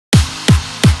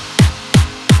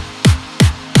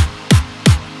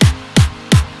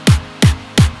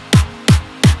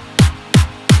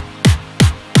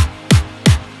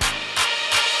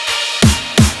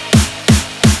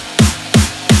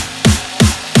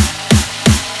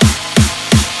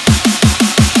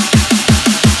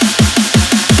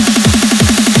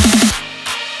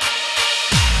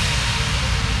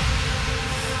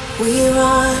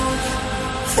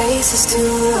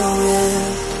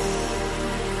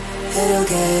it'll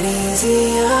get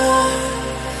easier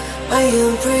when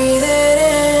you breathe it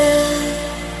in.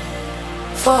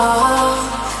 Fall,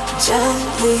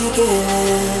 gently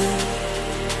give,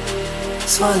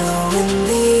 swallowing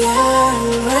the air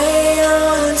and rain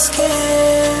on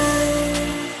skin.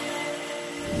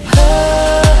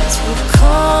 Hurts will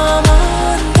come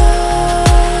undone,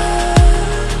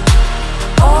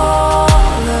 all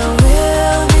that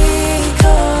will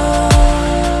become,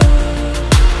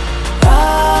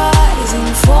 rise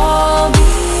and fall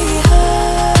behind,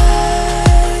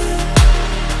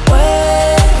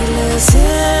 weightless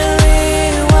in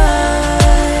rewind.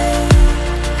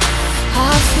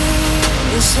 I feel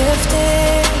the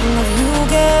shifting of you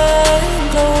getting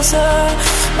closer.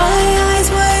 My eyes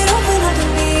wide open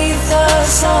underneath the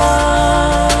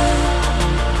sun.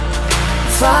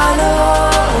 Follow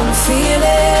and feel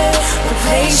it, we're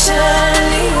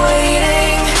patiently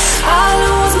waiting. I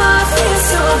lose my fears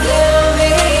to oblivion.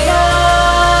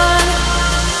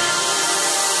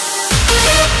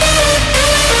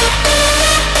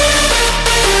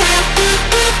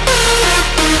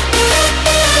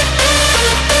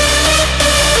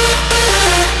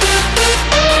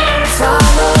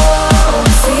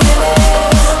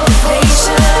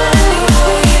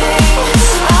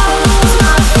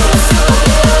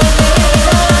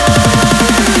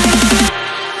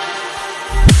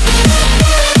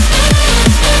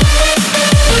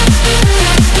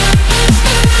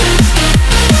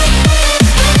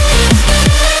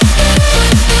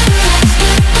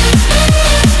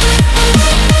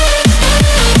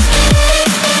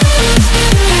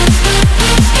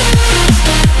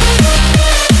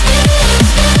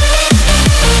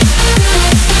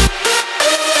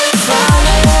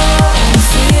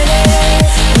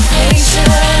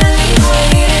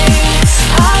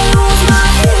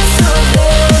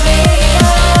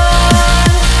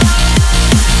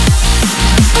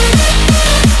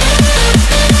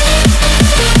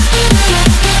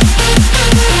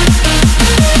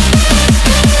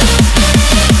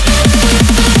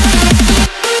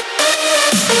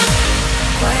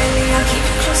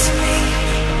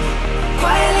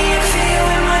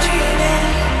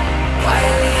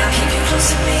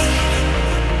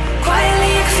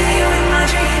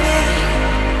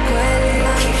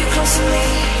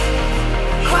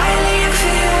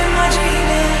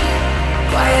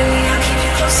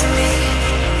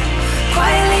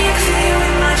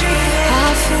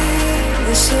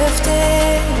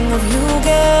 Shifting of you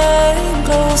getting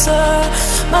closer.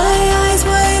 My eyes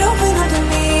wide open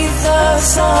underneath the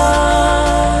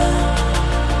sun.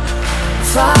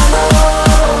 Follow